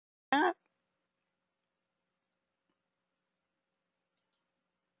that.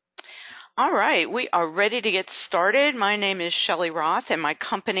 All right, we are ready to get started. My name is Shelley Roth and my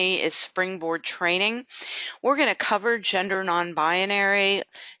company is Springboard Training. We're going to cover gender non-binary,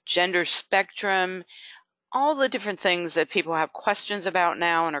 gender spectrum, all the different things that people have questions about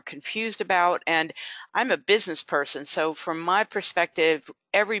now and are confused about. And I'm a business person, so from my perspective,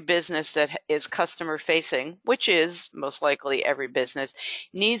 every business that is customer facing, which is most likely every business,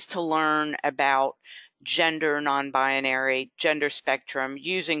 needs to learn about gender non-binary, gender spectrum,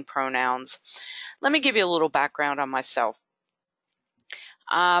 using pronouns. Let me give you a little background on myself.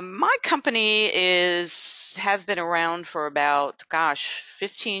 My company has been around for about,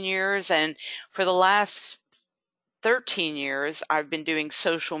 15 years, and for the last 13 years, I've been doing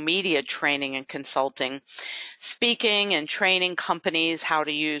social media training and consulting, speaking and training companies how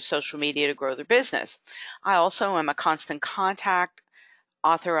to use social media to grow their business. I also am a constant contact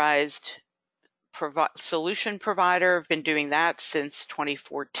authorized solution provider. I've been doing that since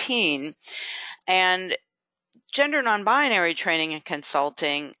 2014. And gender non-binary training and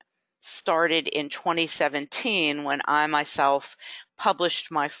consulting started in 2017 when I myself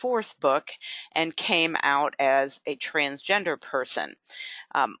published my fourth book and came out as a transgender person.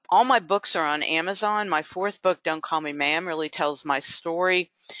 All my books are on Amazon. My fourth book, Don't Call Me Ma'am, really tells my story.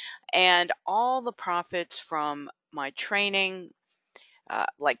 And all the profits from my training,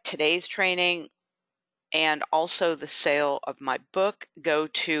 like today's training, and also the sale of my book, go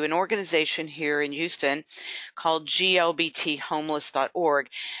to an organization here in Houston called glbthomeless.org.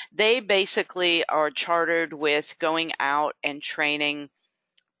 They basically are chartered with going out and training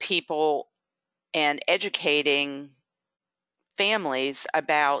people and educating families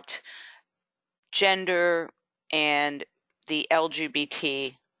about gender and the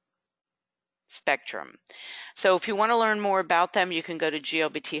LGBT spectrum. So if you want to learn more about them, you can go to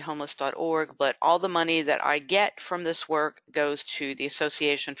glbthomeless.org, but all the money that I get from this work goes to the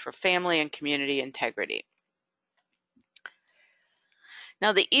Association for Family and Community Integrity.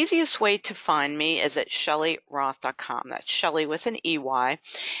 Now, the easiest way to find me is at ShelleyRoth.com. That's Shelley with an EY.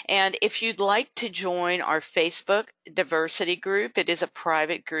 And if you'd like to join our Facebook diversity group, it is a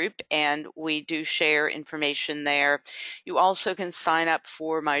private group and we do share information there. You also can sign up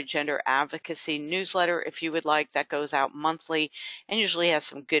for my gender advocacy newsletter if you would like. That goes out monthly and usually has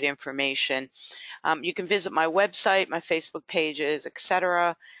some good information. You can visit my website, my Facebook pages,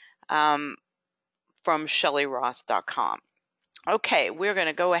 etc. From ShelleyRoth.com. Okay, we're going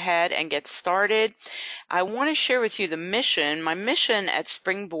to go ahead and get started. I want to share with you the mission. My mission at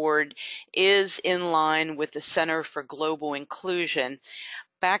Springboard is in line with the Center for Global Inclusion.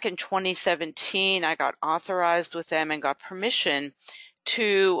 Back in 2017, I got authorized with them and got permission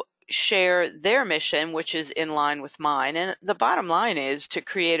to share their mission, which is in line with mine. And the bottom line is to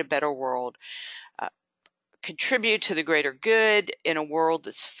create a better world, contribute to the greater good in a world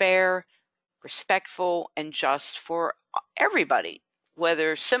that's fair, respectful, and just for everybody,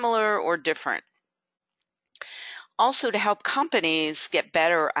 whether similar or different. Also to help companies get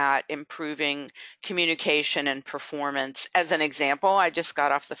better at improving communication and performance. As an example, I just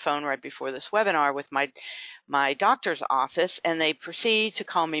got off the phone right before this webinar with my doctor's office, and they proceed to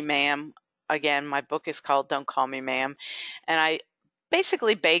call me ma'am. Again, my book is called Don't Call Me Ma'am, and I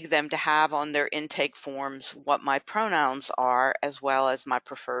basically beg them to have on their intake forms what my pronouns are as well as my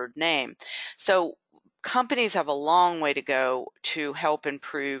preferred name. So companies have a long way to go to help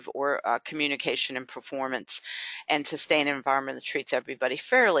improve or communication and performance and sustain an environment that treats everybody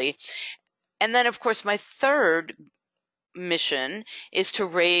fairly. And then, of course, my third mission is to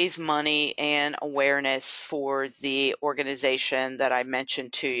raise money and awareness for the organization that I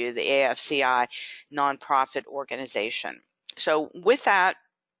mentioned to you, the AFCI nonprofit organization. So with that,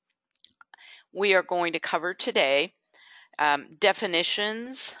 we are going to cover today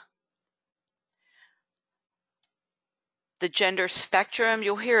definitions, the gender spectrum.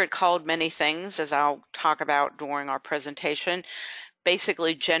 You'll hear it called many things, as I'll talk about during our presentation.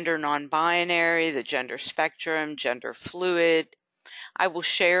 Basically, gender non-binary, the gender spectrum, gender fluid. I will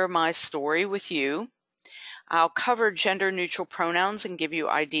share my story with you. I'll cover gender-neutral pronouns and give you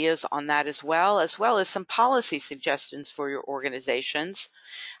ideas on that as well as some policy suggestions for your organizations,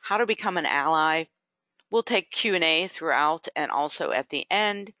 how to become an ally. We'll take Q&A throughout and also at the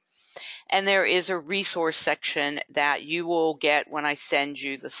end. And there is a resource section that you will get when I send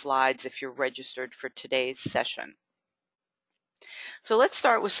you the slides if you're registered for today's session. So let's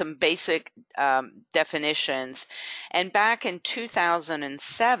start with some basic definitions. And back in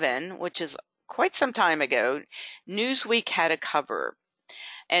 2007, which is quite some time ago, Newsweek had a cover.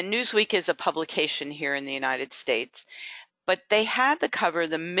 And Newsweek is a publication here in the United States. but they had to cover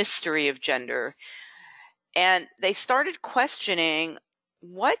the mystery of gender. And they started questioning,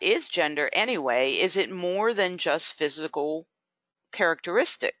 what is gender anyway? Is it more than just physical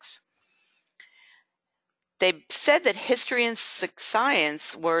characteristics? They said that history and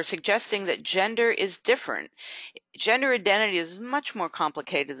science were suggesting that gender is different. Gender identity is much more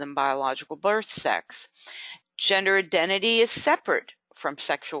complicated than biological birth sex. Gender identity is separate from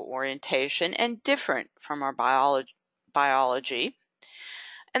sexual orientation and different from our biology.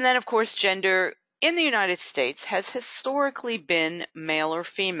 And then, of course, gender in the United States has historically been male or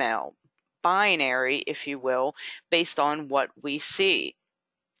female, binary, if you will, based on what we see.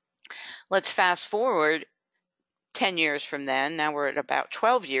 Let's fast forward 10 years from then. Now we're at about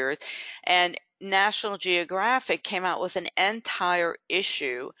 12 years, and National Geographic came out with an entire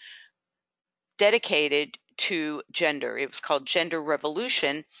issue dedicated to gender. It was called Gender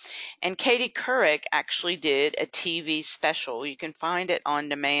Revolution, and Katie Couric actually did a TV special. You can find it on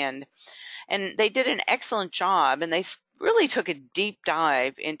demand. And they did an excellent job, and they really took a deep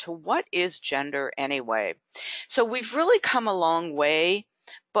dive into what is gender anyway. So we've really come a long way,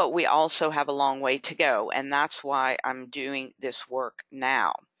 but we also have a long way to go, and that's why I'm doing this work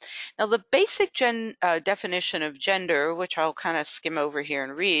now. Now, the basic definition of gender, which I'll kind of skim over here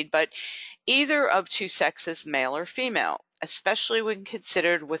and read, but either of two sexes, male or female, especially when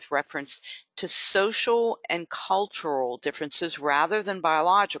considered with reference to social and cultural differences rather than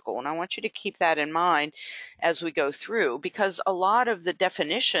biological. And I want you to keep that in mind as we go through, because a lot of the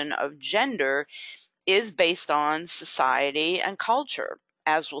definition of gender is based on society and culture.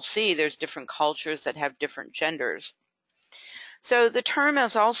 As we'll see, there's different cultures that have different genders. So the term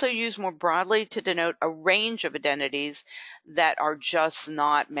is also used more broadly to denote a range of identities that are just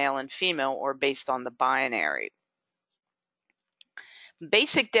not male and female or based on the binary.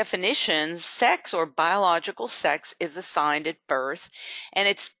 Basic definitions: sex or biological sex is assigned at birth, and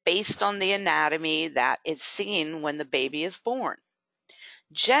it's based on the anatomy that is seen when the baby is born.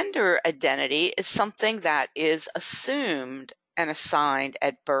 Gender identity is something that is assumed and assigned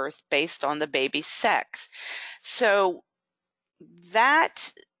at birth based on the baby's sex. So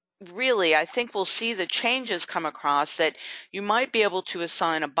that really, I think we'll see the changes come across, that you might be able to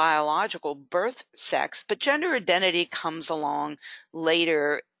assign a biological birth sex, but gender identity comes along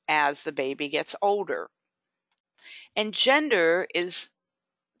later as the baby gets older. And gender is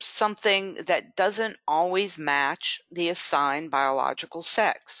something that doesn't always match the assigned biological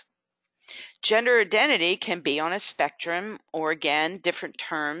sex. Gender identity can be on a spectrum, or again, different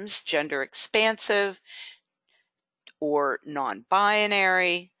terms: gender expansive, or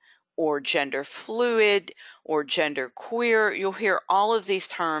non-binary, or gender fluid, or gender queer. You'll hear all of these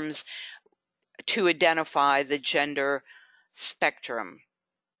terms to identify the gender spectrum.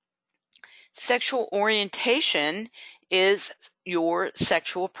 Sexual orientation is your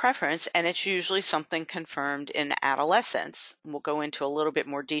sexual preference, and it's usually something confirmed in adolescence. We'll go into a little bit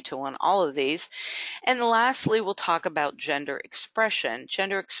more detail on all of these. And lastly, we'll talk about gender expression.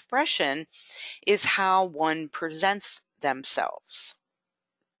 Gender expression is how one presents themselves.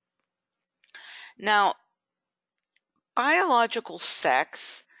 Now, biological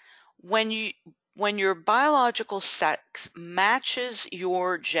sex, when your biological sex matches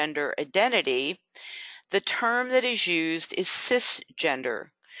your gender identity, the term that is used is cisgender.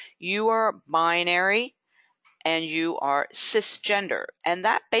 You are binary and you are cisgender. And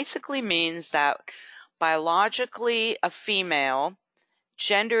that basically means that biologically a female,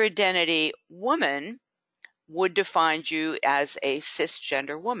 gender identity woman would define you as a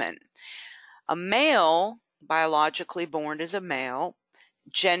cisgender woman. A male, biologically born as a male,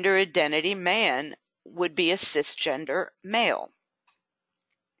 gender identity man would be a cisgender male.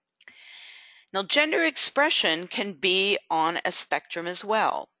 Now, gender expression can be on a spectrum as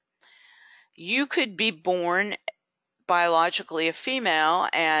well. You could be born biologically a female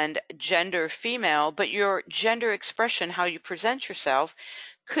and gender female, but your gender expression, how you present yourself,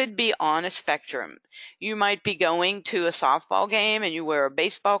 could be on a spectrum. You might be going to a softball game and you wear a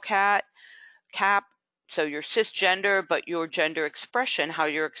baseball cap, so you're cisgender, but your gender expression, how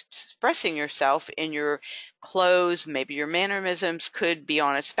you're expressing yourself in your clothes, maybe your mannerisms, could be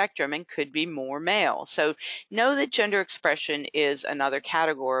on a spectrum and could be more male. So know that gender expression is another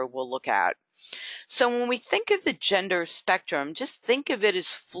category we'll look at. So when we think of the gender spectrum, just think of it as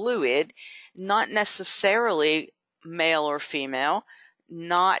fluid, not necessarily male or female,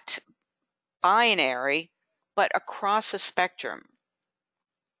 not binary, but across a spectrum.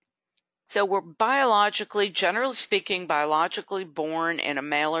 So we're biologically, generally speaking, biologically born in a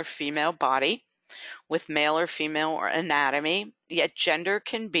male or female body with male or female anatomy, yet gender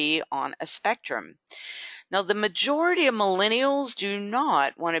can be on a spectrum. Now, the majority of millennials do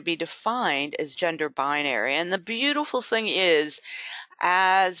not want to be defined as gender binary. And the beautiful thing is,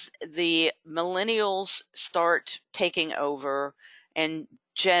 as the millennials start taking over and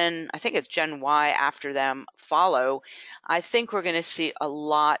I think it's Gen Y after them follow, I think we're going to see a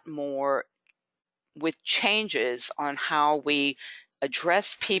lot more with changes on how we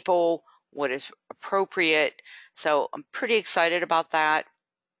address people, what is appropriate. So I'm pretty excited about that.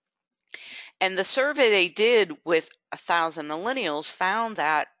 And the survey they did with 1,000 millennials found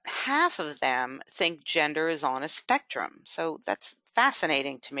that half of them think gender is on a spectrum. So that's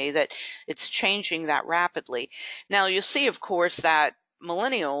fascinating to me that it's changing that rapidly. Now, you'll see, of course, that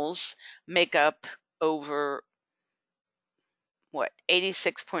millennials make up over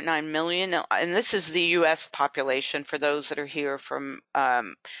 86.9 million, and this is the U.S. population for those that are here from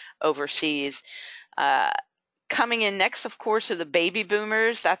overseas. Coming in next, of course, are the baby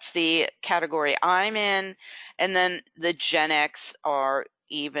boomers. That's the category I'm in. And then the Gen X are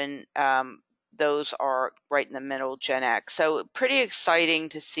even, those are right in the middle, Gen X. So pretty exciting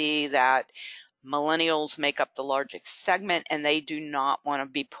to see that millennials make up the largest segment, and they do not want to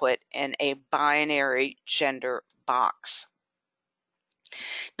be put in a binary gender box.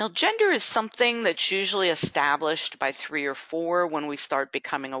 Now, gender is something that's usually established by 3 or 4 when we start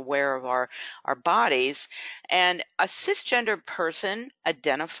becoming aware of our bodies. And a cisgender person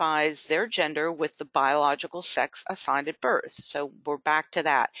identifies their gender with the biological sex assigned at birth. So we're back to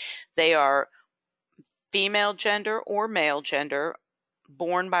that. They are female gender or male gender,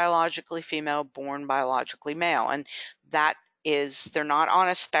 born biologically female, born biologically male. And that is, they're not on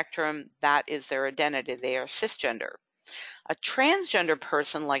a spectrum. That is their identity. They are cisgender. A transgender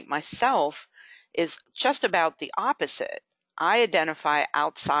person like myself is just about the opposite. I identify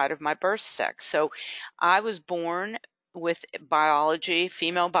outside of my birth sex. So I was born with biology,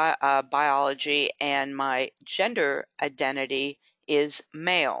 female biology, and my gender identity is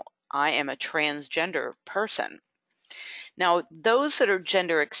male. I am a transgender person. Now, those that are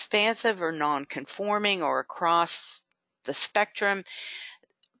gender expansive or non-conforming or across the spectrum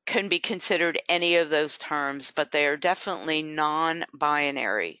can be considered any of those terms, but they are definitely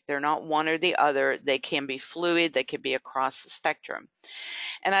non-binary. They're not one or the other. They can be fluid. They can be across the spectrum.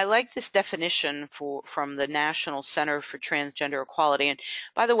 And I like this definition from the National Center for Transgender Equality. And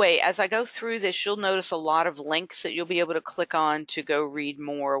by the way, as I go through this, you'll notice a lot of links that you'll be able to click on to go read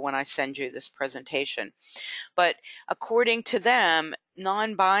more when I send you this presentation. But according to them,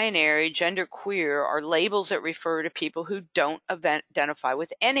 non-binary, genderqueer are labels that refer to people who don't identify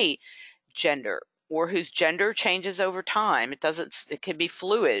with any gender or whose gender changes over time. It can be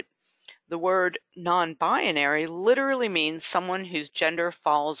fluid. The word non-binary literally means someone whose gender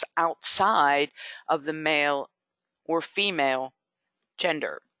falls outside of the male or female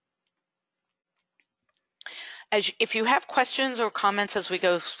gender. If you have questions or comments as we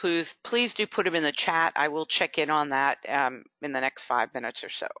go through, please do put them in the chat. I will check in on that in the next 5 minutes or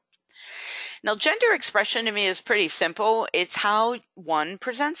so. Now, gender expression to me is pretty simple. It's how one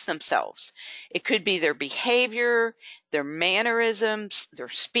presents themselves. It could be their behavior, their mannerisms, their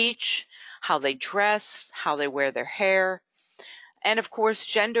speech, how they dress, how they wear their hair. And of course,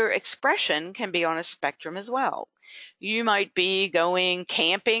 gender expression can be on a spectrum as well. You might be going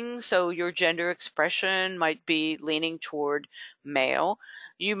camping, so your gender expression might be leaning toward male.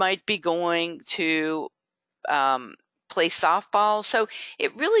 You might be going to play softball. So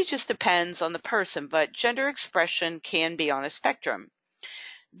it really just depends on the person, but gender expression can be on a spectrum.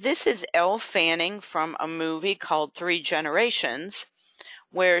 This is Elle Fanning from a movie called 3 Generations,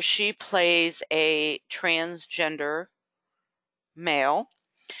 where she plays a transgender male,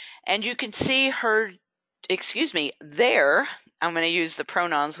 and you can see her, their, I'm going to use the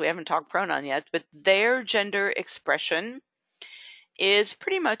pronouns, we haven't talked pronoun yet, but their gender expression is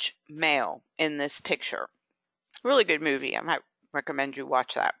pretty much male in this picture. Really good movie. I might recommend you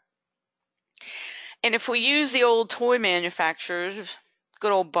watch that. And if we use the old toy manufacturers,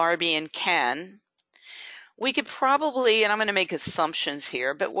 good old Barbie and Ken, we could probably, and I'm going to make assumptions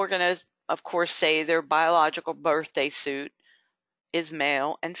here, but we're going to, of course, say their biological birthday suit is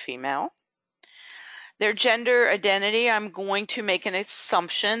male and female. Their gender identity, I'm going to make an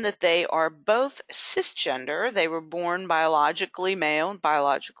assumption that they are both cisgender. They were born biologically male and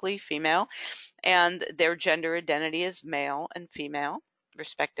biologically female, and their gender identity is male and female,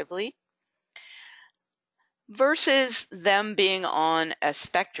 respectively. Versus them being on a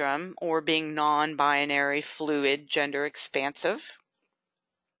spectrum or being non-binary, fluid, gender expansive.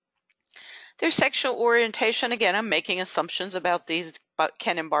 Their sexual orientation, again, I'm making assumptions about these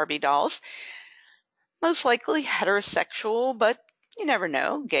Ken and Barbie dolls. Most likely heterosexual, but You never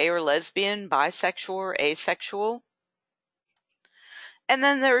know, gay or lesbian, bisexual or asexual. And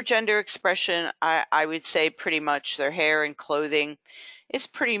then their gender expression, I would say pretty much their hair and clothing is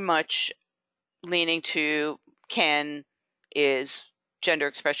pretty much leaning to Ken is gender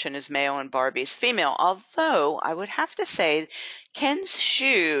expression is male and Barbie's female. Although I would have to say Ken's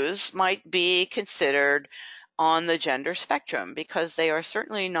shoes might be considered on the gender spectrum because they are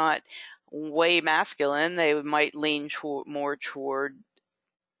certainly not way masculine. They might lean more toward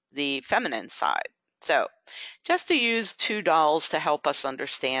the feminine side. So just to use two dolls to help us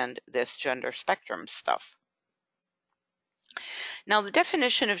understand this gender spectrum stuff. Now, the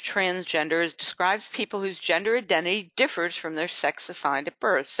definition of transgender describes people whose gender identity differs from their sex assigned at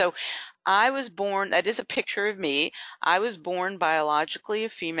birth. So I was born, that is a picture of me. I was born biologically a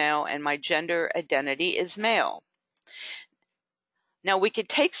female and my gender identity is male. Now, we could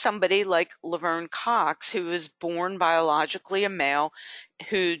take somebody like Laverne Cox, who was born biologically a male,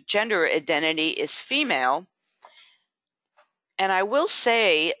 whose gender identity is female. And I will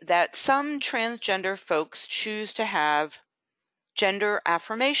say that some transgender folks choose to have gender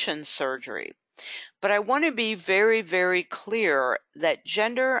affirmation surgery. But I want to be very, very clear that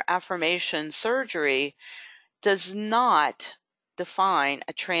gender affirmation surgery does not define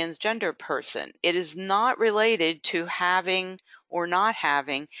a transgender person. It is not related to having or not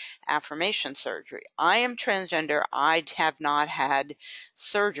having affirmation surgery. I am transgender. I have not had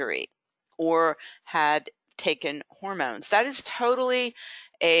surgery or had taken hormones. That is totally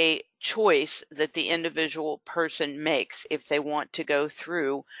a choice that the individual person makes if they want to go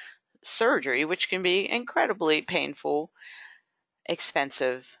through surgery, which can be incredibly painful,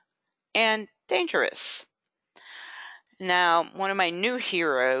 expensive, and dangerous. Now, one of my new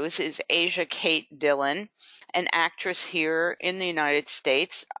heroes is Asia Kate Dillon, an actress here in the United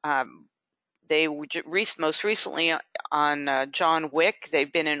States. They most recently on John Wick.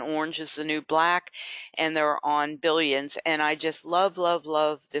 They've been in Orange is the New Black, and they're on Billions. And I just love, love,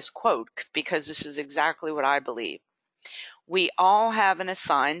 love this quote because this is exactly what I believe. We all have an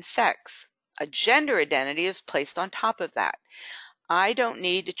assigned sex. A gender identity is placed on top of that. I don't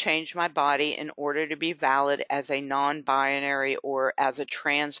need to change my body in order to be valid as a non-binary or as a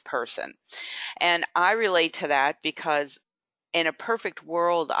trans person. And I relate to that because in a perfect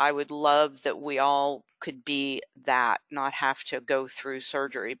world, I would love that we all could be that, not have to go through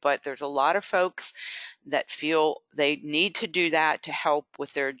surgery. But there's a lot of folks that feel they need to do that to help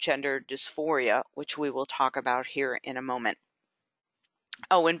with their gender dysphoria, which we will talk about here in a moment.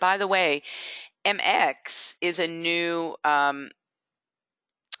 Oh, and by the way, MX is a new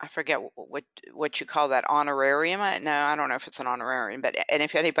I forget what you call that, honorarium. No, I don't know if it's an honorarium, but and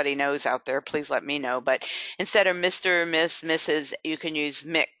if anybody knows out there, please let me know. But instead of Mr., Miss, Mrs., you can use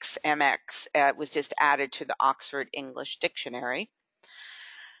mix, MX. It was just added to the Oxford English Dictionary.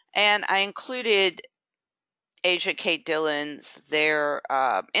 And I included Asia Kate Dillon's their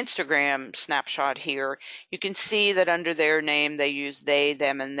Instagram snapshot here. You can see that under their name they use they,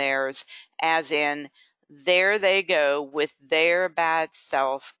 them, and theirs, as in there they go with their bad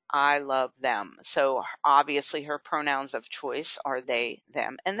self. I love them. So obviously her pronouns of choice are they,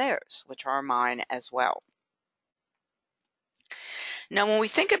 them, and theirs, which are mine as well. Now, when we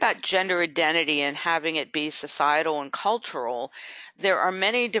think about gender identity and having it be societal and cultural, there are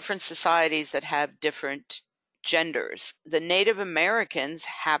many different societies that have different genders. The Native Americans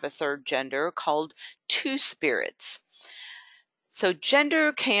have a third gender called two spirits. So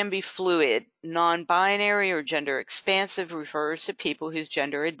gender can be fluid. Non-binary or gender expansive refers to people whose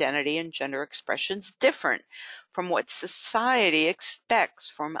gender identity and gender expression is different from what society expects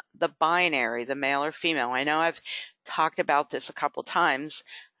from the binary, the male or female. I know I've talked about this a couple times.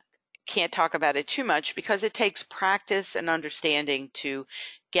 Can't talk about it too much because it takes practice and understanding to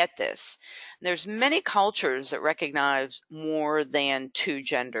get this. There's many cultures that recognize more than two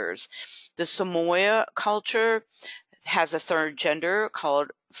genders. The Samoa culture has a third gender called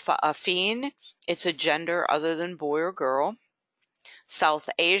Fa'afin. It's a gender other than boy or girl. South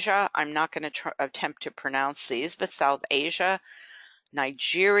Asia, I'm not going to attempt to pronounce these, but South Asia,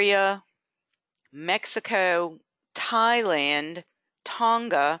 Nigeria, Mexico, Thailand,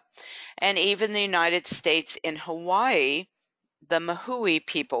 Tonga, and even the United States in Hawaii, the Maui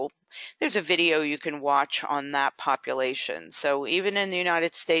people. There's a video you can watch on that population. So even in the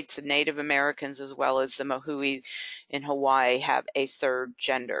United States, the Native Americans as well as the Maui in Hawaii have a third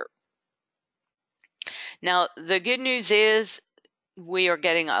gender. Now, the good news is we are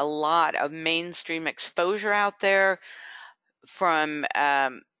getting a lot of mainstream exposure out there from,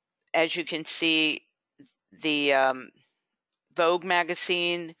 as you can see, the Vogue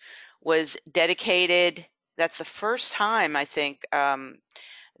magazine was dedicated. that's the first time, I think,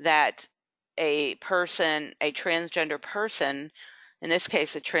 that a transgender person, in this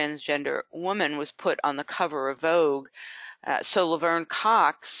case a transgender woman, was put on the cover of Vogue. So Laverne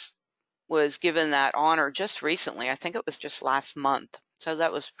Cox was given that honor just recently. I think it was just last month. So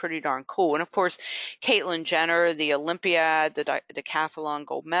that was pretty darn cool. And of course, Caitlyn Jenner, the Olympiad, the decathlon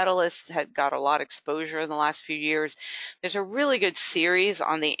gold medalist, had got a lot of exposure in the last few years. There's a really good series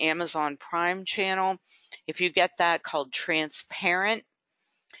on the Amazon Prime channel, if you get that, called Transparent.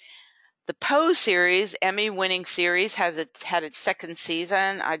 The Pose series, Emmy-winning series, had its second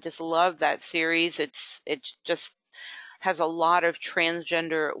season. I just love that series. It's just has a lot of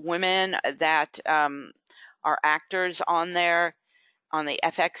transgender women that are actors on there on the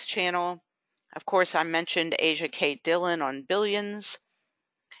FX channel. Of course, I mentioned Asia Kate Dillon on Billions.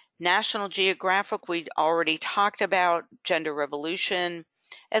 National Geographic, we already talked about, Gender Revolution,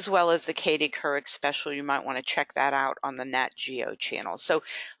 as well as the Katie Couric special. You might want to check that out on the Nat Geo channel. So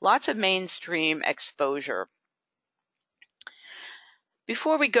lots of mainstream exposure.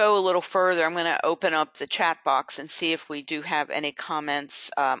 Before we go a little further, I'm going to open up the chat box and see if we do have any comments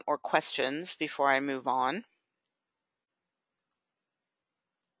or questions before I move on.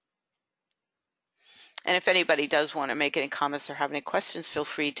 And if anybody does want to make any comments or have any questions, feel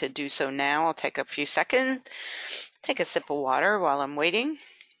free to do so now. I'll take a few seconds, take a sip of water while I'm waiting.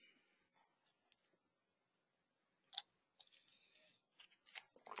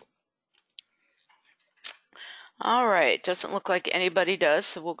 All right, doesn't look like anybody does,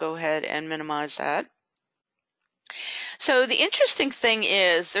 so we'll go ahead and minimize that. So the interesting thing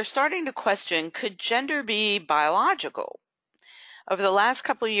is they're starting to question, could gender be biological? Over the last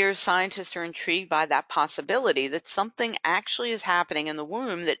couple of years, scientists are intrigued by that possibility that something actually is happening in the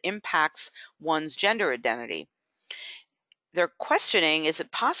womb that impacts one's gender identity. They're questioning, is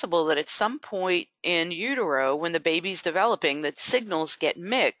it possible that at some point in utero, when the baby's developing, that signals get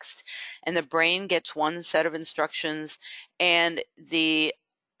mixed and the brain gets one set of instructions and the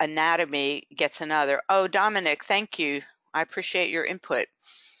anatomy gets another? Oh, Dominic, thank you. I appreciate your input.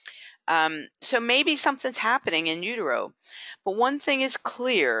 So maybe something's happening in utero. But one thing is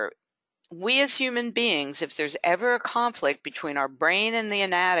clear. We as human beings, if there's ever a conflict between our brain and the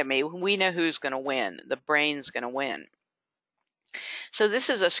anatomy, we know who's going to win. The brain's going to win. So this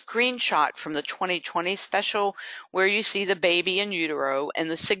is a screenshot from the 2020 special where you see the baby in utero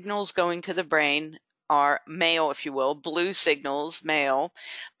and the signals going to the brain are male, if you will, blue signals, male,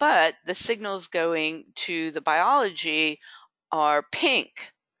 but the signals going to the biology are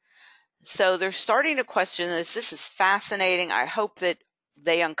pink. So they're starting to question this. This is fascinating. I hope that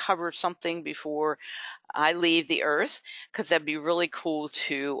they uncover something before I leave the earth, because that'd be really cool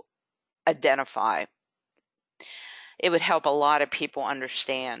to identify. It would help a lot of people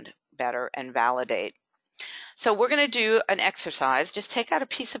understand better and validate. So we're going to do an exercise. Just take out a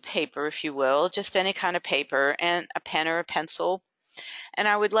piece of paper, if you will, just any kind of paper, and a pen or a pencil. And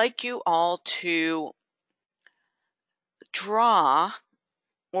I would like you all to draw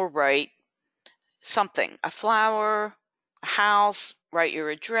or write something, a flower, a house, write your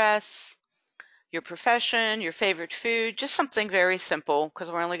address, your profession, your favorite food, just something very simple, because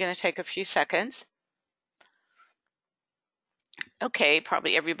we're only going to take a few seconds. Okay,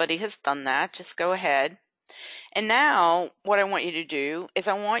 probably everybody has done that. Just go ahead. And now what I want you to do is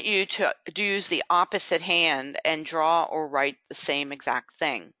I want you to use the opposite hand and draw or write the same exact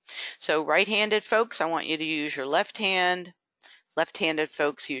thing. So right-handed folks, I want you to use your left hand. Left-handed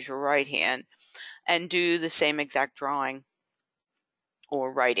folks, use your right hand and do the same exact drawing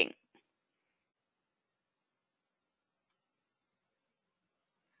or writing.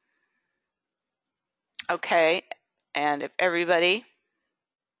 Okay, and if everybody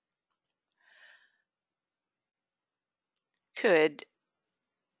could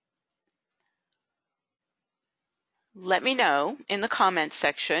let me know in the comments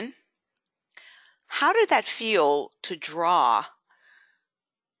section, how did that feel to draw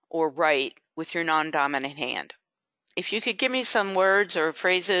or write with your non-dominant hand? If you could give me some words or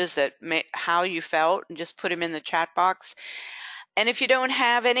phrases that how you felt, and just put them in the chat box. And if you don't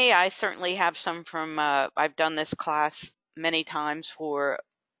have any, I certainly have some from, I've done this class many times for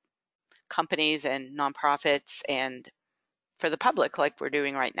companies and nonprofits and for the public, like we're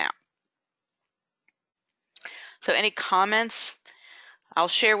doing right now. So any comments? I'll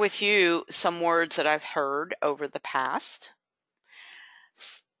share with you some words that I've heard over the past.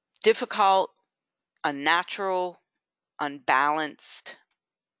 Difficult, unnatural, unbalanced,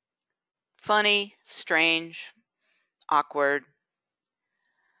 funny, strange, awkward,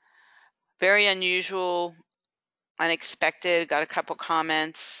 very unusual, unexpected. Got a couple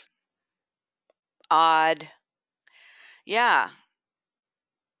comments. odd. Yeah,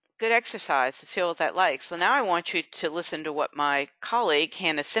 good exercise to feel what that like. So now I want you to listen to what my colleague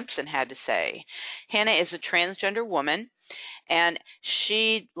Hannah Simpson had to say. Hannah is a transgender woman, and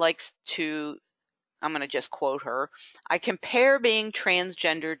she likes to, I'm going to just quote her, "I compare being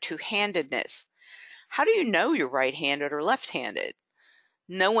transgender to handedness. How do you know you're right-handed or left-handed?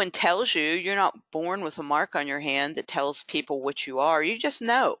 No one tells you. You're not born with a mark on your hand that tells people what you are. You just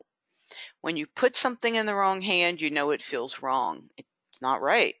know. When you put something in the wrong hand, you know it feels wrong. It's not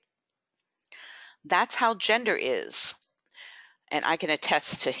right. That's how gender is." And I can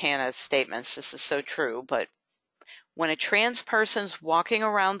attest to Hannah's statements. This is so true. But when a trans person's walking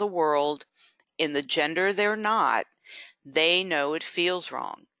around the world in the gender they're not, they know it feels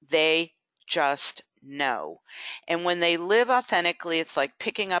wrong. They just know. And when they live authentically, it's like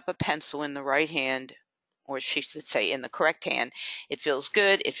picking up a pencil in the right hand, or she should say in the correct hand. It feels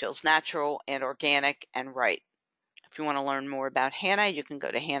good, it feels natural and organic and right. If you want to learn more about Hannah, you can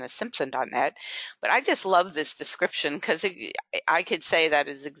go to hannahsimpson.net. But I just love this description because I could say that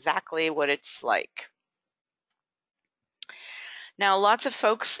is exactly what it's like. Now, lots of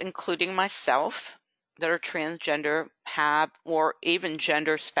folks, including myself, that are transgender have, or even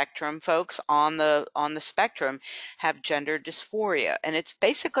gender spectrum folks on the spectrum have gender dysphoria, and it's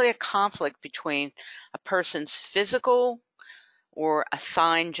basically a conflict between a person's physical or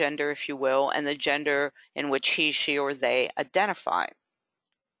assigned gender, if you will, and the gender in which he, she, or they identify.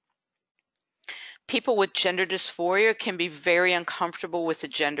 People with gender dysphoria can be very uncomfortable with the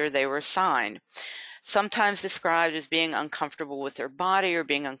gender they were assigned, sometimes described as being uncomfortable with their body or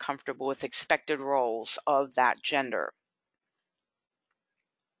being uncomfortable with expected roles of that gender.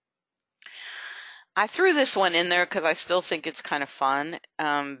 I threw this one in there because I still think it's kind of fun.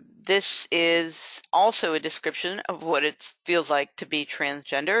 This is also a description of what it feels like to be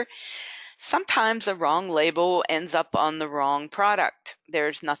transgender. Sometimes the wrong label ends up on the wrong product.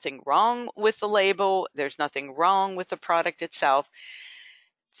 There's nothing wrong with the label. There's nothing wrong with the product itself.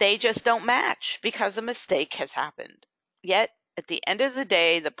 They just don't match because a mistake has happened. Yet, at the end of the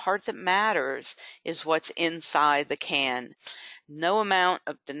day, the part that matters is what's inside the can. No amount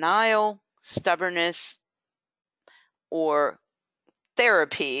of denial, stubbornness, or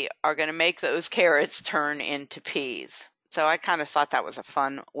therapy are going to make those carrots turn into peas. So I kind of thought that was a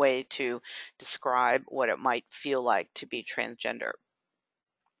fun way to describe what it might feel like to be transgender.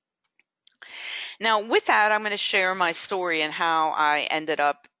 Now, with that, I'm going to share my story and how I ended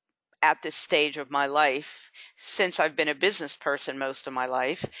up at this stage of my life. Since I've been a business person most of my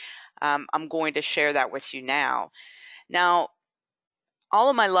life, I'm going to share that with you now. Now, all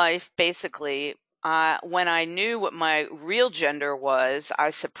of my life, basically, when I knew what my real gender was,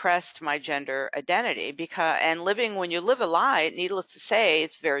 I suppressed my gender identity and when you live a lie, needless to say,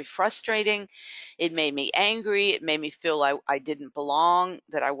 it's very frustrating. It made me angry. It made me feel I didn't belong,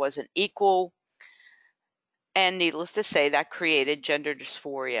 that I wasn't equal. And needless to say, that created gender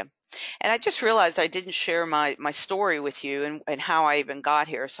dysphoria. And I just realized I didn't share my story with you and how I even got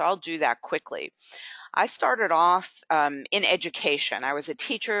here. So I'll do that quickly. I started off in education. I was a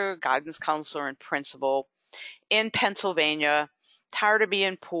teacher, guidance counselor, and principal in Pennsylvania, tired of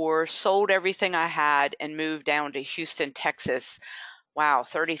being poor, sold everything I had, and moved down to Houston, Texas. Wow,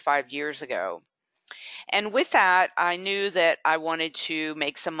 35 years ago. And with that, I knew that I wanted to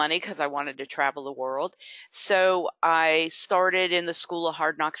make some money because I wanted to travel the world. So I started in the School of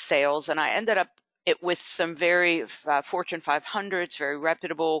Hard Knocks Sales, and I ended up with some very Fortune 500s, very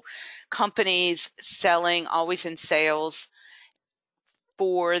reputable companies selling, always in sales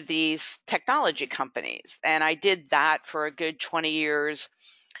for these technology companies. And I did that for a good 20 years,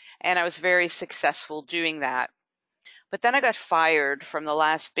 and I was very successful doing that. But then I got fired from the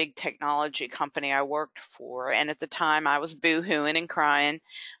last big technology company I worked for. And at the time I was boo-hooing and crying,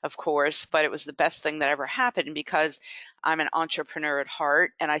 of course, but it was the best thing that ever happened because I'm an entrepreneur at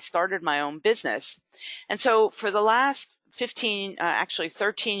heart and I started my own business. And so for the last 13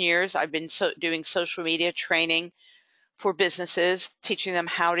 years, I've been doing social media training for businesses, teaching them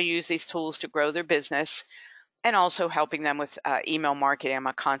how to use these tools to grow their business, and also helping them with email marketing. I'm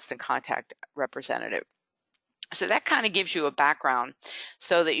a constant contact representative. So that kind of gives you a background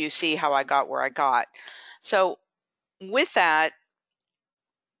so that you see how I got where I got. So with that,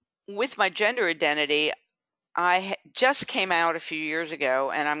 with my gender identity, I just came out a few years ago,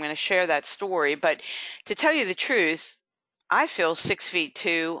 and I'm going to share that story. But to tell you the truth, I feel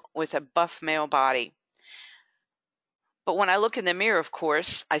 6'2" with a buff male body. But when I look in the mirror, of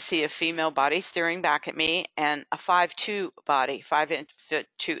course, I see a female body staring back at me and a 5'2" body,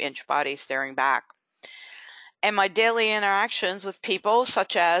 5'2" body staring back. And my daily interactions with people,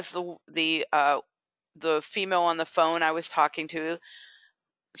 such as the the female on the phone I was talking to,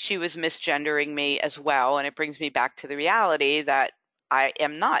 she was misgendering me as well. And it brings me back to the reality that I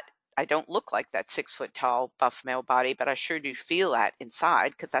am not. I don't look like that 6 foot tall buff male body, but I sure do feel that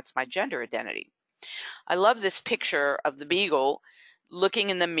inside because that's my gender identity. I love this picture of the beagle looking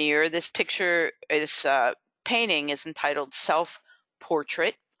in the mirror. This picture, this painting is entitled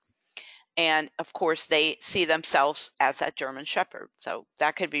Self-Portrait. And of course, they see themselves as that German Shepherd. So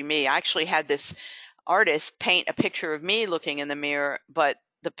that could be me. I actually had this artist paint a picture of me looking in the mirror, but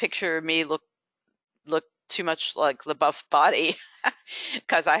the picture of me looked too much like the buff body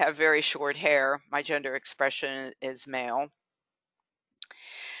because I have very short hair. My gender expression is male.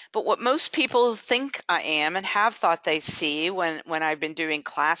 But what most people think I am and have thought they see when I've been doing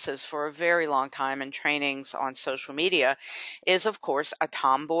classes for a very long time and trainings on social media is, of course, a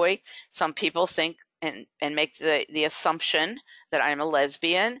tomboy. Some people think and make the assumption that I'm a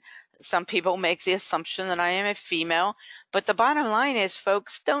lesbian. Some people make the assumption that I am a female. But the bottom line is,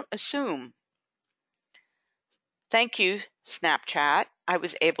 folks, don't assume. Thank you, Snapchat. I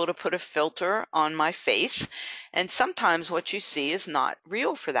was able to put a filter on my face, and sometimes what you see is not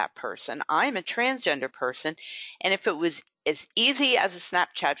real for that person. I'm a transgender person, and if it was as easy as a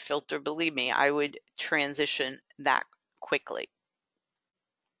Snapchat filter, believe me, I would transition that quickly.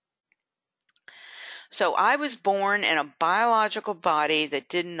 So I was born in a biological body that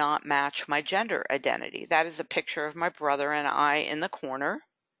did not match my gender identity. That is a picture of my brother and I in the corner.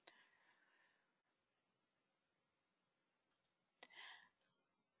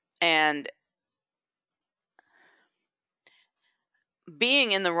 And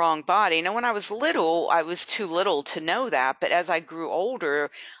being in the wrong body. Now, when I was little, I was too little to know that, but as I grew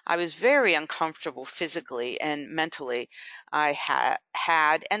older, I was very uncomfortable physically and mentally. I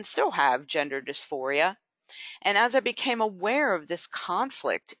had and still have gender dysphoria. And as I became aware of this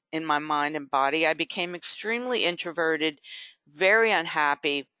conflict in my mind and body, I became extremely introverted, very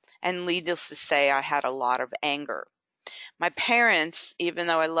unhappy, and needless to say, I had a lot of anger. My parents, even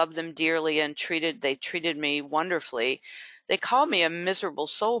though I loved them dearly and they treated me wonderfully, they called me a miserable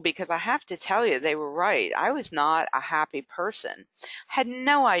soul because I have to tell you, they were right. I was not a happy person. Had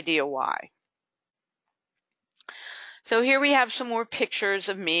no idea why. So here we have some more pictures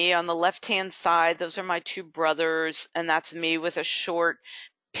of me on the left-hand side. Those are my two brothers, and that's me with a short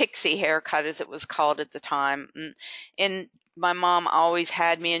pixie haircut, as it was called at the time. And my mom always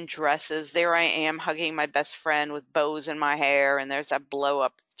had me in dresses. There I am hugging my best friend with bows in my hair, and there's that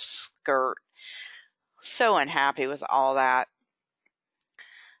blow-up skirt. So unhappy with all that.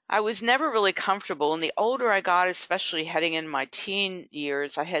 I was never really comfortable, and the older I got, especially heading in my teen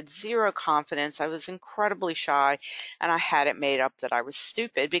years, I had zero confidence. I was incredibly shy, and I had it made up that I was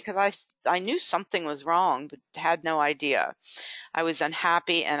stupid because I knew something was wrong, but had no idea. I was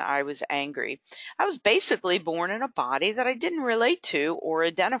unhappy and I was angry. I was basically born in a body that I didn't relate to or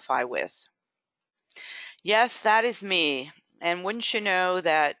identify with. Yes, that is me. And wouldn't you know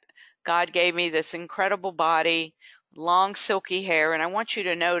that God gave me this incredible body, long silky hair, and I want you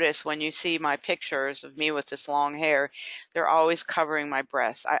to notice when you see my pictures of me with this long hair, they're always covering my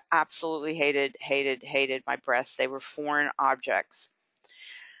breasts. I absolutely hated my breasts. They were foreign objects.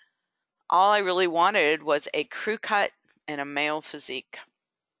 All I really wanted was a crew cut and a male physique.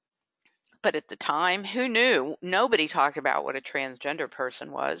 But at the time, who knew? Nobody talked about what a transgender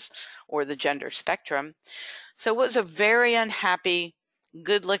person was or the gender spectrum. So it was a very unhappy,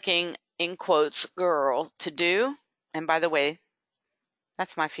 good looking, in quotes, girl to do. And by the way,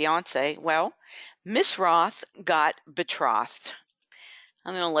 that's my fiance. Well, Miss Roth got betrothed.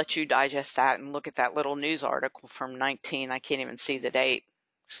 I'm going to let you digest that and look at that little news article from I can't even see the date,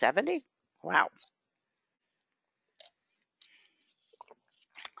 70? Wow.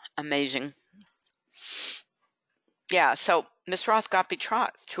 Amazing. Yeah, so Miss Roth got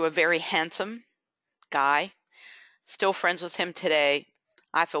betrothed to a very handsome guy. Still friends with him today.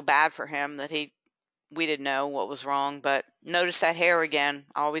 I feel bad for him that we didn't know what was wrong, but notice that hair again,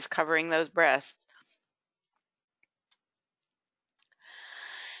 always covering those breasts.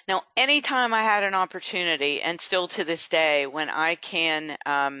 Now, anytime I had an opportunity, and still to this day, when I can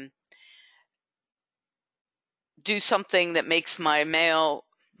do something that makes my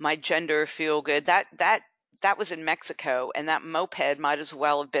gender feel good, that was in Mexico, and that moped might as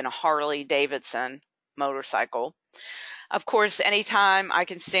well have been a Harley Davidson motorcycle. Of course, anytime I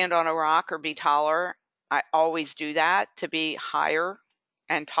can stand on a rock or be taller, I always do that to be higher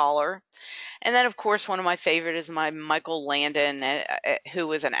and taller. And then, of course, one of my favorite is my Michael Landon, who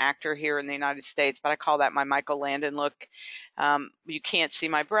was an actor here in the United States, but I call that my Michael Landon look. You can't see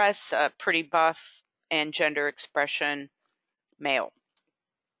my breasts, pretty buff and gender expression male.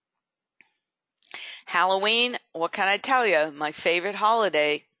 Halloween, what can I tell you? My favorite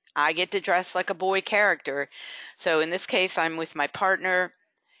holiday. I get to dress like a boy character. So in this case, I'm with my partner,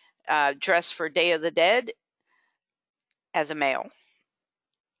 dressed for Day of the Dead as a male.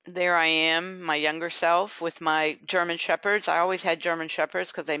 There I am, my younger self, with my German Shepherds. I always had German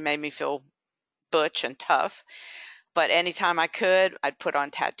Shepherds because they made me feel butch and tough. But anytime I could, I'd put on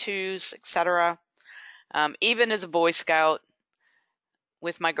tattoos, etc. Even as a Boy Scout,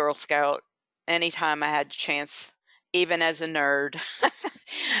 with my Girl Scout, anytime I had a chance, even as a nerd,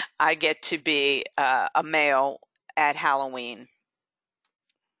 I get to be a male at Halloween.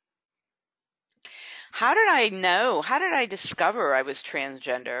 How did I know? How did I discover I was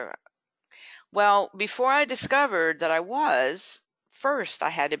transgender? Well, before I discovered that I was, first I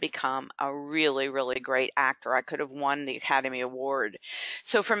had to become a really, really great actor. I could have won the Academy Award.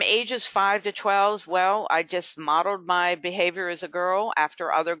 So from ages 5 to 12, well, I just modeled my behavior as a girl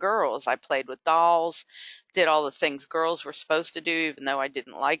after other girls. I played with dolls, did all the things girls were supposed to do, even though I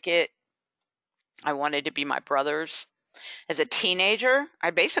didn't like it. I wanted to be my brothers. As a teenager, I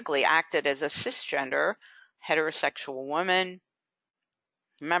basically acted as a cisgender, heterosexual woman.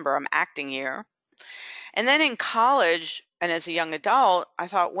 Remember, I'm acting here. And then in college and as a young adult, I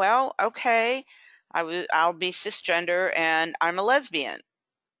thought, well, okay, I'll be cisgender and I'm a lesbian.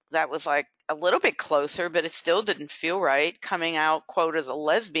 That was like a little bit closer, but it still didn't feel right coming out, quote, as a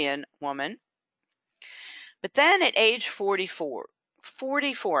lesbian woman. But then at age 44,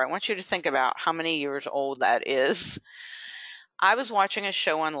 I want you to think about how many years old that is. I was watching a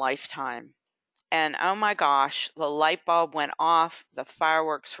show on Lifetime, and oh my gosh, the light bulb went off, the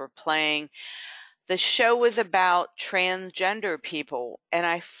fireworks were playing. The show was about transgender people, and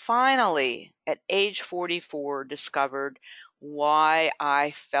I finally, at age 44, discovered why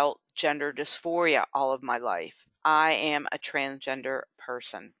I felt gender dysphoria all of my life. I am a transgender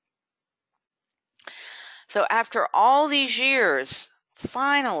person. So after all these years,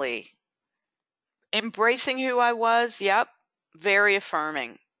 finally embracing who I was, yep, very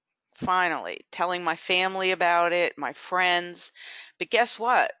affirming. Finally, telling my family about it, my friends. But guess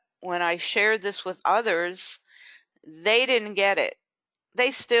what? When I shared this with others, they didn't get it.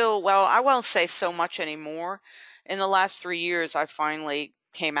 They still, well, I won't say so much anymore. In the last 3 years, I finally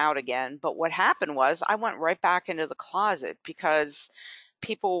came out again. But what happened was I went right back into the closet because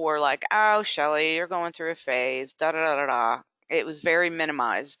people were like, oh, Shelley, you're going through a phase, da da da da da. It was very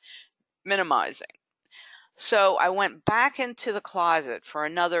minimizing. So I went back into the closet for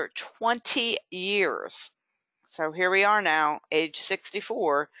another 20 years. So here we are now, age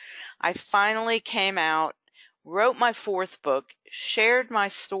 64. I finally came out, wrote my fourth book, shared my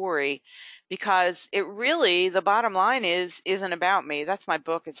story, because it really, the bottom line isn't about me. That's my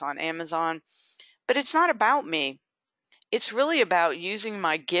book. It's on Amazon. But it's not about me. It's really about using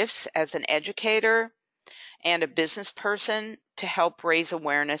my gifts as an educator and a business person to help raise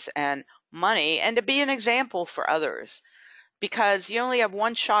awareness and money and to be an example for others, because you only have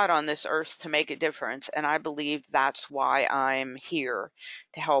one shot on this earth to make a difference. And I believe that's why I'm here,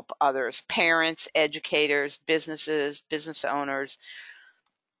 to help others, parents, educators, businesses, business owners.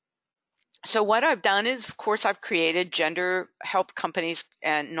 So what I've done is, of course, I've created help companies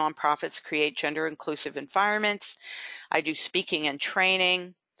and nonprofits create gender inclusive environments. I do speaking and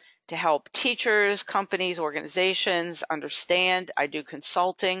training to help teachers, companies, organizations understand. I do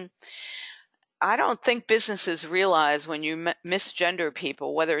consulting. I don't think businesses realize when you misgender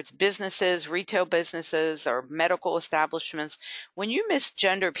people, whether it's businesses, retail businesses, or medical establishments, when you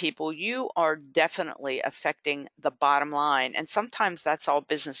misgender people, you are definitely affecting the bottom line. And sometimes that's all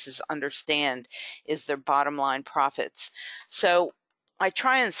businesses understand is their bottom line profits. So I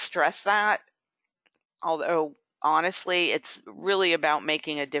try and stress that, although honestly, it's really about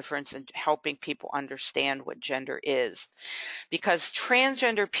making a difference and helping people understand what gender is, because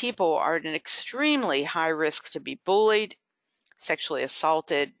transgender people are at an extremely high risk to be bullied, sexually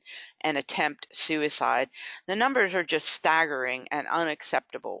assaulted, and attempt suicide. The numbers are just staggering and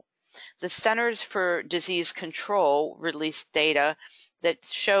unacceptable. The Centers for Disease Control released data that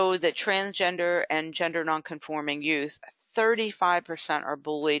show that transgender and gender nonconforming youth, 35% are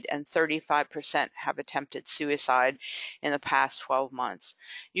bullied and 35% have attempted suicide in the past 12 months.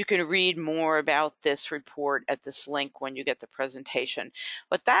 You can read more about this report at this link when you get the presentation.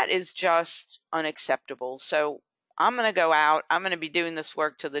 But that is just unacceptable. So I'm going to go out. I'm going to be doing this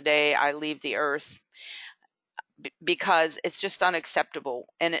work till the day I leave the earth, because it's just unacceptable.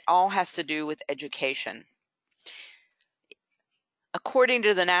 And it all has to do with education. According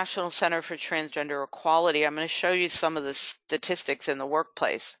to the National Center for Transgender Equality, I'm going to show you some of the statistics in the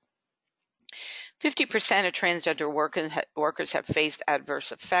workplace. 50% of transgender workers have faced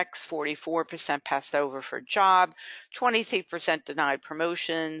adverse effects, 44% passed over for a job, 23% denied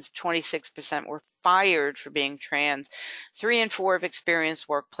promotions, 26% were fired for being trans, 3 in 4 have experienced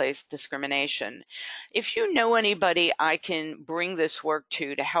workplace discrimination. If you know anybody I can bring this work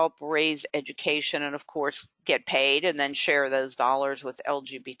to help raise education and, of course, get paid and then share those dollars with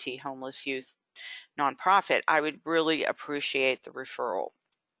LGBT homeless youth nonprofit, I would really appreciate the referral.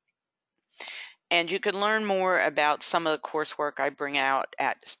 And you can learn more about some of the coursework I bring out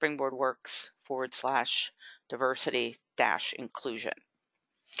at springboardworks/diversity-inclusion.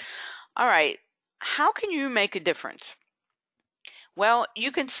 All right, how can you make a difference? Well,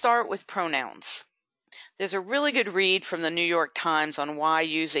 you can start with pronouns. There's a really good read from the New York Times on why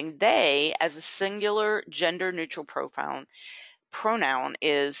using they as a singular gender-neutral pronoun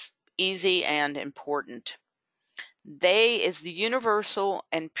is easy and important. They is the universal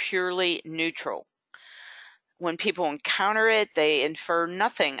and purely neutral. When people encounter it, they infer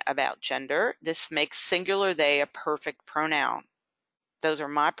nothing about gender. This makes singular they a perfect pronoun. Those are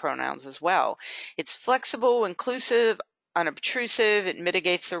my pronouns as well. It's flexible, inclusive, unobtrusive. It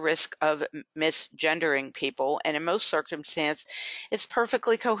mitigates the risk of misgendering people, and in most circumstances, it's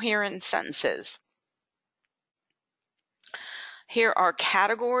perfectly coherent in sentences. Here are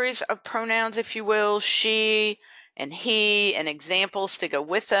categories of pronouns, if you will: she and he, and examples to go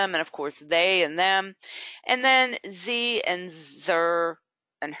with them, and of course they and them, and then sie and zer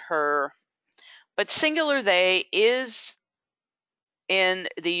and her. But singular they is in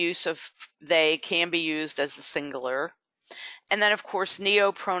the use of they can be used as the singular. And then, of course,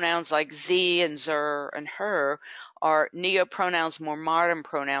 neopronouns like sie and zer and her are neopronouns, more modern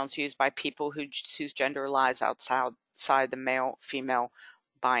pronouns used by people whose gender lies outside the male-female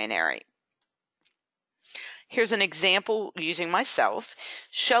binary. Here's an example using myself.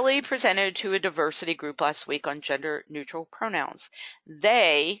 Shelley presented to a diversity group last week on gender-neutral pronouns.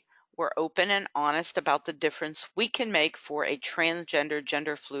 They were open and honest about the difference we can make for a transgender,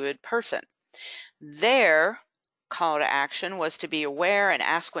 gender-fluid person. Their call to action was to be aware and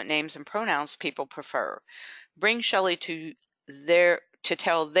ask what names and pronouns people prefer. Bring Shelley to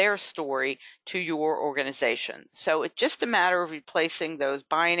tell their story to your organization. So it's just a matter of replacing those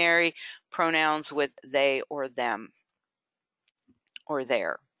binary pronouns with they or them or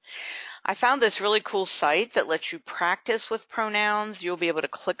their. I found this really cool site that lets you practice with pronouns. You'll be able to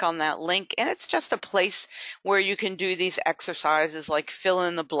click on that link, and it's just a place where you can do these exercises like fill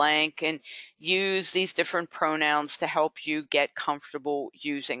in the blank and use these different pronouns to help you get comfortable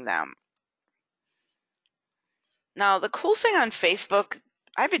using them. Now, the cool thing on Facebook,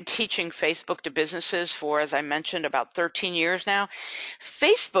 I've been teaching Facebook to businesses for, as I mentioned, about 13 years now.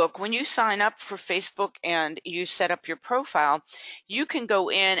 Facebook, when you sign up for Facebook and you set up your profile, you can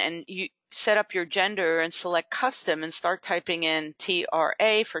go in and you set up your gender and select custom and start typing in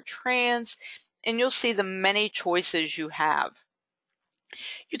TRA for trans, and you'll see the many choices you have.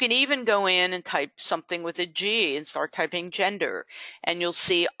 You can even go in and type something with a G and start typing gender, and you'll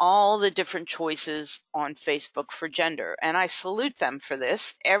see all the different choices on Facebook for gender. And I salute them for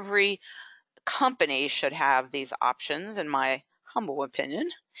this. Every company should have these options, in my humble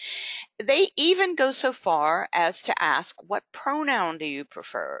opinion. They even go so far as to ask, what pronoun do you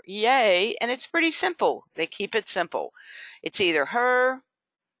prefer? Yay, and it's pretty simple. They keep it simple. It's either her,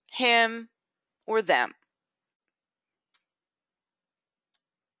 him, or them.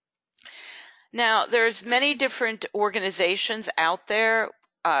 Now, there's many different organizations out there.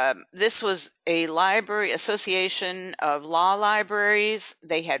 This was a library association of law libraries.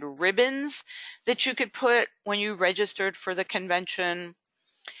 They had ribbons that you could put when you registered for the convention.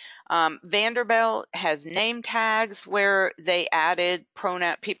 Vanderbilt has name tags where they added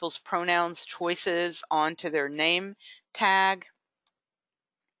people's pronouns choices onto their name tag.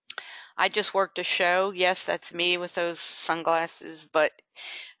 I just worked a show. Yes, that's me with those sunglasses, but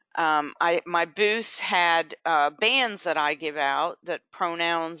my booth had bands that I give out, that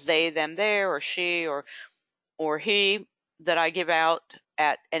pronouns they, them, their, or she, or he, that I give out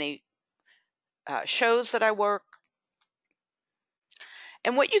at any shows that I work.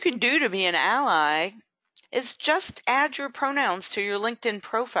 And what you can do to be an ally is just add your pronouns to your LinkedIn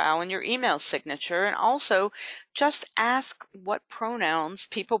profile and your email signature, and also just ask what pronouns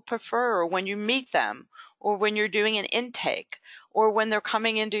people prefer when you meet them, or when you're doing an intake, or when they're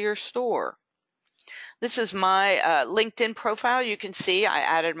coming into your store. This is my LinkedIn profile. You can see I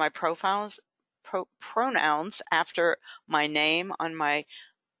added my pronouns after my name on my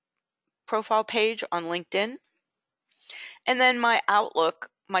profile page on LinkedIn. And then my Outlook,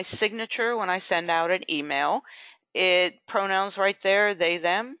 my signature when I send out an email, it pronouns right there, they,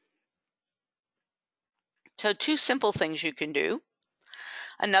 them. So 2 simple things you can do.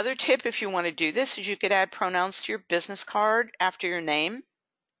 Another tip if you want to do this is you could add pronouns to your business card after your name.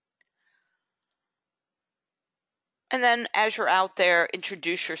 And then as you're out there,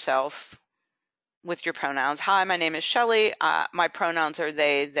 introduce yourself with your pronouns. Hi, my name is Shelley. My pronouns are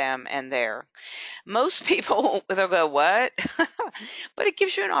they, them, and their. Most people, they'll go, what? But it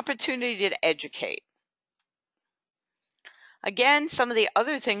gives you an opportunity to educate. Again, some of the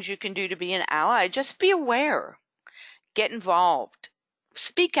other things you can do to be an ally, just be aware, get involved,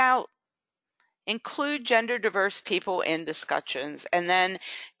 speak out, include gender diverse people in discussions, and then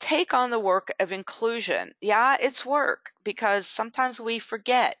take on the work of inclusion. Yeah, it's work because sometimes we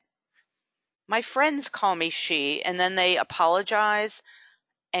forget. My friends call me she, and then they apologize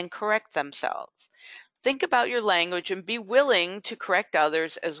and correct themselves. Think about your language and be willing to correct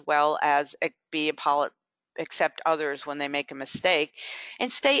others as well as accept others when they make a mistake,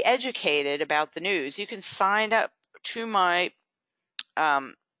 and stay educated about the news. You can sign up to my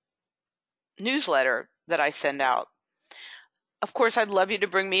newsletter that I send out. Of course, I'd love you to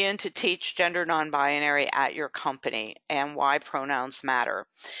bring me in to teach gender non-binary at your company and why pronouns matter.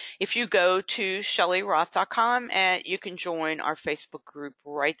 If you go to ShelleyRoth.com, and you can join our Facebook group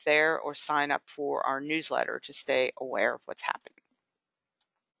right there or sign up for our newsletter to stay aware of what's happening.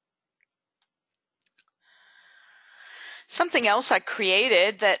 Something else I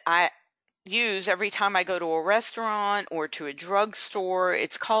created that I use every time I go to a restaurant or to a drugstore.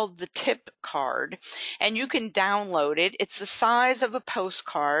 It's called the tip card, and you can download it. It's the size of a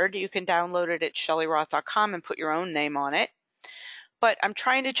postcard. You can download it at ShelleyRoth.com and put your own name on it. But I'm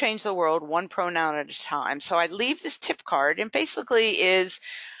trying to change the world one pronoun at a time. So I leave this tip card, and basically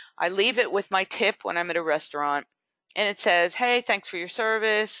I leave it with my tip when I'm at a restaurant, and it says, hey, thanks for your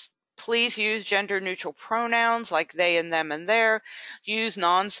service. Please use gender-neutral pronouns like they and them and their. Use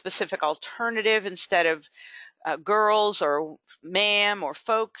non-specific alternative instead of girls or ma'am or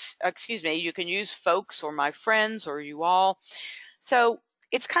folks. Excuse me, you can use folks or my friends or you all. So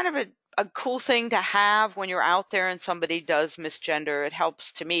it's kind of a cool thing to have when you're out there and somebody does misgender. It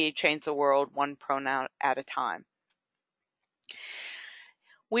helps, to me, change the world one pronoun at a time.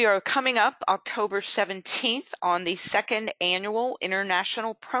 We are coming up October 17th on the 2nd annual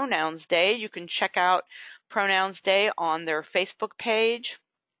International Pronouns Day. You can check out Pronouns Day on their Facebook page.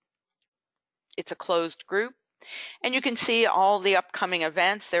 It's a closed group, and you can see all the upcoming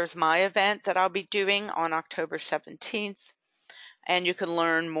events. There's my event that I'll be doing on October 17th, and you can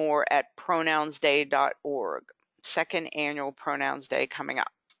learn more at pronounsday.org. 2nd annual Pronouns Day coming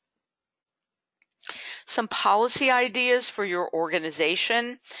up. Some policy ideas for your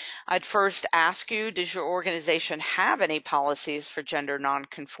organization. I'd first ask you, does your organization have any policies for gender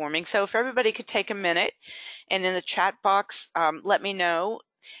nonconforming? So if everybody could take a minute and in the chat box, let me know.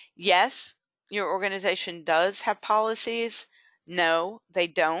 Yes, your organization does have policies. No, they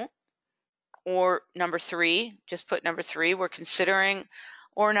don't. Or number 3, just put number 3, we're considering.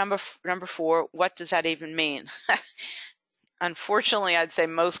 Or number 4, what does that even mean? Unfortunately, I'd say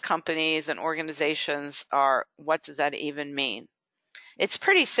most companies and organizations are, what does that even mean? It's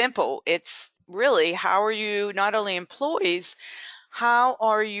pretty simple. It's really, how are you, not only employees, how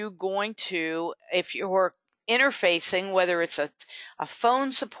are you going to, if you're interfacing, whether it's a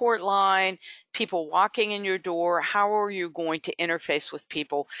phone support line, people walking in your door, how are you going to interface with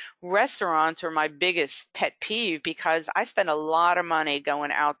people? Restaurants are my biggest pet peeve because I spend a lot of money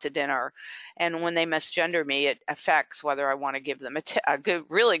going out to dinner, and when they misgender me, it affects whether I want to give them a good,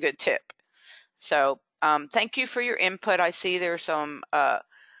 really good tip. So thank you for your input. I see there's some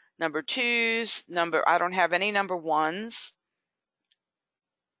number 2s, I don't have any number 1s.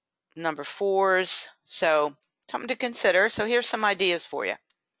 Number 4s, so something to consider. So here's some ideas for you.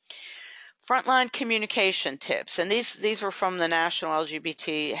 Frontline communication tips, and these were from the National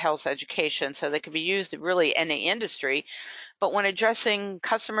LGBT Health Education, so they can be used in really any industry. But when addressing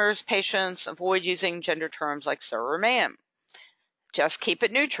customers, patients, avoid using gender terms like sir or ma'am. Just keep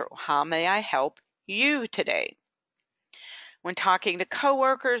it neutral. How may I help you today? When talking to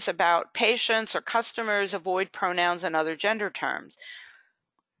coworkers about patients or customers, avoid pronouns and other gender terms.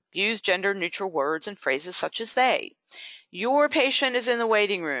 Use gender-neutral words and phrases such as they. Your patient is in the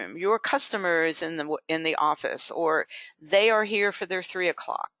waiting room. Your customer is in the office, or they are here for their 3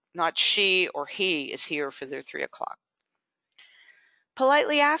 o'clock. Not she or he is here for their 3 o'clock.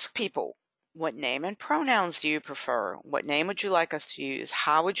 Politely ask people, what name and pronouns do you prefer? What name would you like us to use?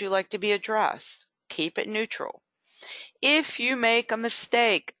 How would you like to be addressed? Keep it neutral. If you make a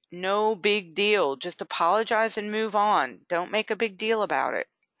mistake, no big deal. Just apologize and move on. Don't make a big deal about it.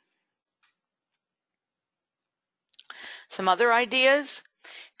 Some other ideas: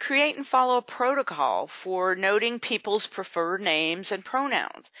 Create and follow a protocol for noting people's preferred names and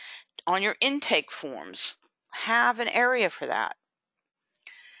pronouns. On your intake forms, have an area for that.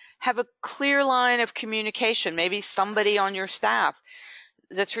 Have a clear line of communication, maybe somebody on your staff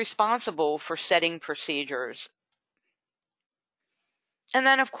that's responsible for setting procedures. And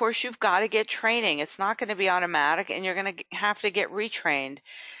then, of course, you've got to get training. It's not going to be automatic, and you're going to have to get retrained.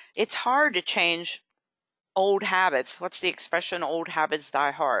 It's hard to change old habits. What's the expression? Old habits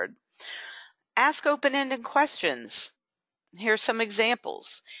die hard. Ask open-ended questions. Here's some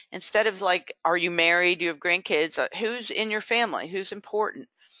examples. Instead of like, are you married? Do you have grandkids? Who's in your family? Who's important?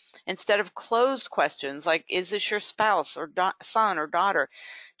 Instead of closed questions like, is this your spouse or son or daughter?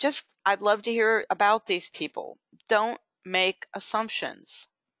 Just, I'd love to hear about these people. Don't make assumptions.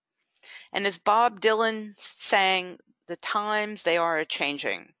 And as Bob Dylan sang, the times they are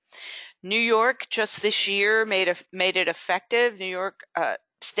a-changing. New York just this year made it effective. New York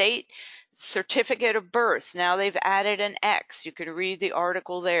State certificate of birth. Now they've added an X. You could read the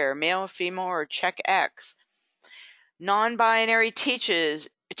article there. Male, female, or check X. Non-binary teachers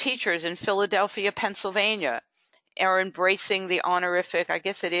in Philadelphia, Pennsylvania are embracing the honorific, I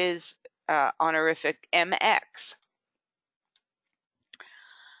guess it is honorific MX.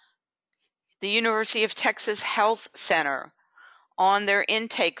 The University of Texas Health Center, on their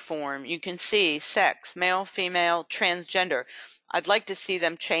intake form, you can see sex, male, female, transgender. I'd like to see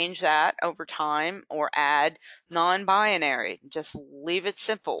them change that over time or add non-binary. Just leave it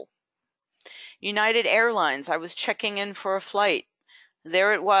simple. United Airlines, I was checking in for a flight.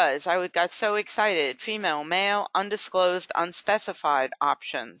 There it was. I got so excited. Female, male, undisclosed, unspecified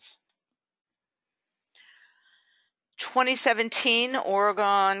options. 2017,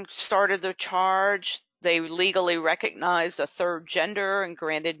 Oregon started the charge. They legally recognized a third gender and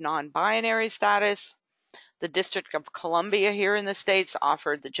granted non-binary status. The District of Columbia here in the States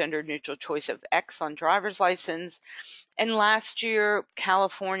offered the gender-neutral choice of X on driver's license. And last year,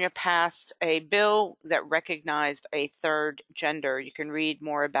 California passed a bill that recognized a third gender. You can read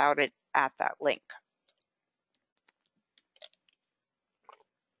more about it at that link.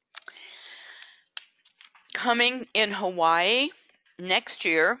 Coming in Hawaii, next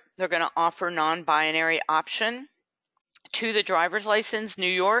year, they're going to offer non-binary option to the driver's license. New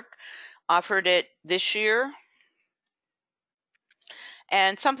York offered it this year.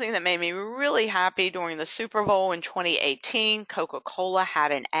 And something that made me really happy during the Super Bowl in 2018, Coca-Cola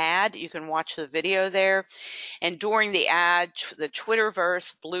had an ad. You can watch the video there. And during the ad, the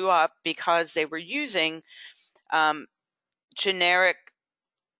Twitterverse blew up because they were using generic,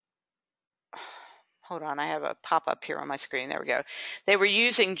 hold on, I have a pop-up here on my screen. There we go. They were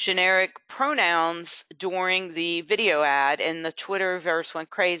using generic pronouns during the video ad, and the Twitterverse went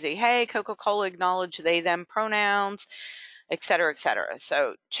crazy. Hey, Coca-Cola acknowledged they, them pronouns, et cetera, et cetera.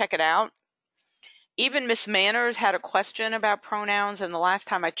 So check it out. Even Miss Manners had a question about pronouns, and the last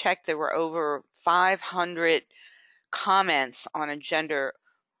time I checked, there were over 500 comments on a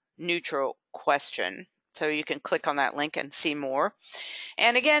gender-neutral question. So you can click on that link and see more.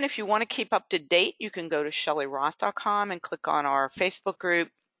 And again, if you want to keep up to date, you can go to ShellyRoth.com and click on our Facebook group,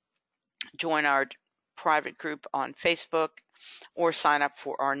 join our private group on Facebook, or sign up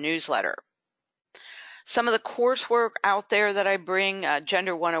for our newsletter. Some of the coursework out there that I bring,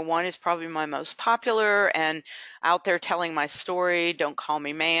 Gender 101 is probably my most popular, and out there telling my story, Don't Call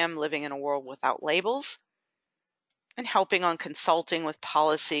Me Ma'am, Living in a World Without Labels, and helping on consulting with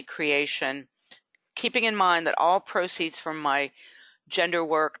policy creation, keeping in mind that all proceeds from my gender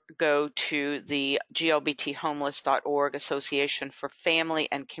work go to the glbthomeless.org Association for Family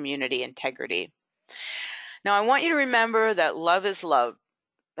and Community Integrity. Now, I want you to remember that love is love.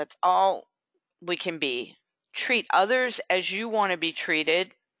 That's all we can be. Treat others as you want to be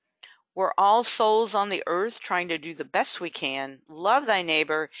treated. We're all souls on the earth trying to do the best we can. Love thy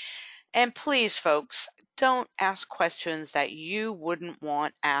neighbor. And please, folks, don't ask questions that you wouldn't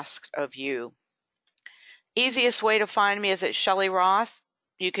want asked of you. Easiest way to find me is at Shelly Roth.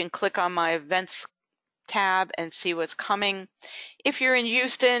 You can click on my events tab and see what's coming. If you're in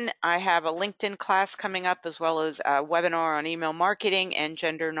Houston, I have a LinkedIn class coming up, as well as a webinar on email marketing and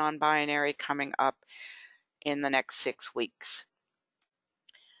gender non-binary coming up in the next 6 weeks.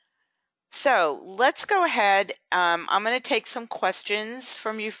 So let's go ahead. I'm going to take some questions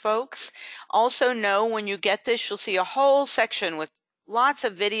from you folks. Also know when you get this, you'll see a whole section with lots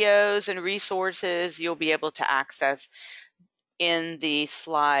of videos and resources you'll be able to access in the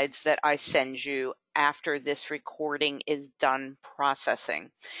slides that I send you after this recording is done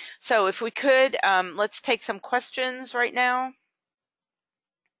processing. So if we could, let's take some questions right now.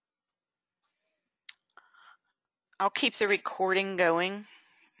 I'll keep the recording going.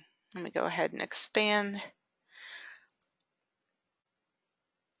 Let me go ahead and expand.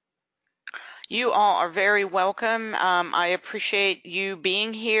 You all are very welcome. I appreciate you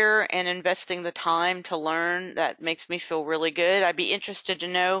being here and investing the time to learn. That makes me feel really good. I'd be interested to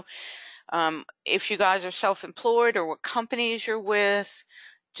know if you guys are self-employed or what companies you're with,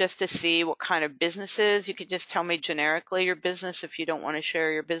 just to see what kind of businesses. You could just tell me generically your business if you don't want to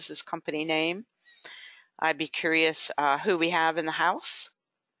share your business company name. I'd be curious who we have in the house.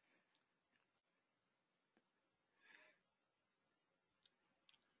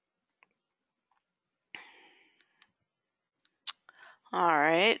 All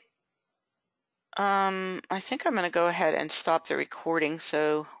right. I think I'm going to go ahead and stop the recording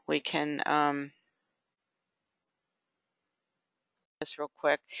so we can this real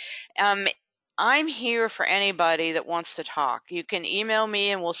quick. I'm here for anybody that wants to talk. You can email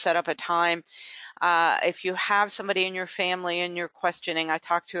me and we'll set up a time. If you have somebody in your family and you're questioning, I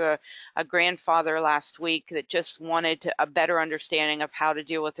talked to a grandfather last week that just wanted a better understanding of how to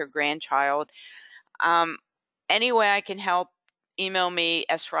deal with their grandchild. Any way I can help, email me,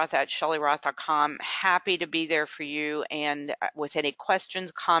 sroth@shellyroth.com. Happy to be there for you and with any questions,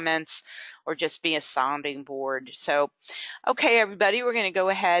 comments, or just be a sounding board. So, okay, everybody, we're going to go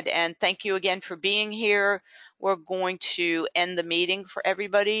ahead and thank you again for being here. We're going to end the meeting for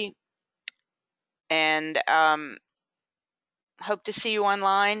everybody and hope to see you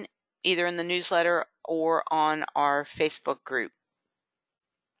online, either in the newsletter or on our Facebook group.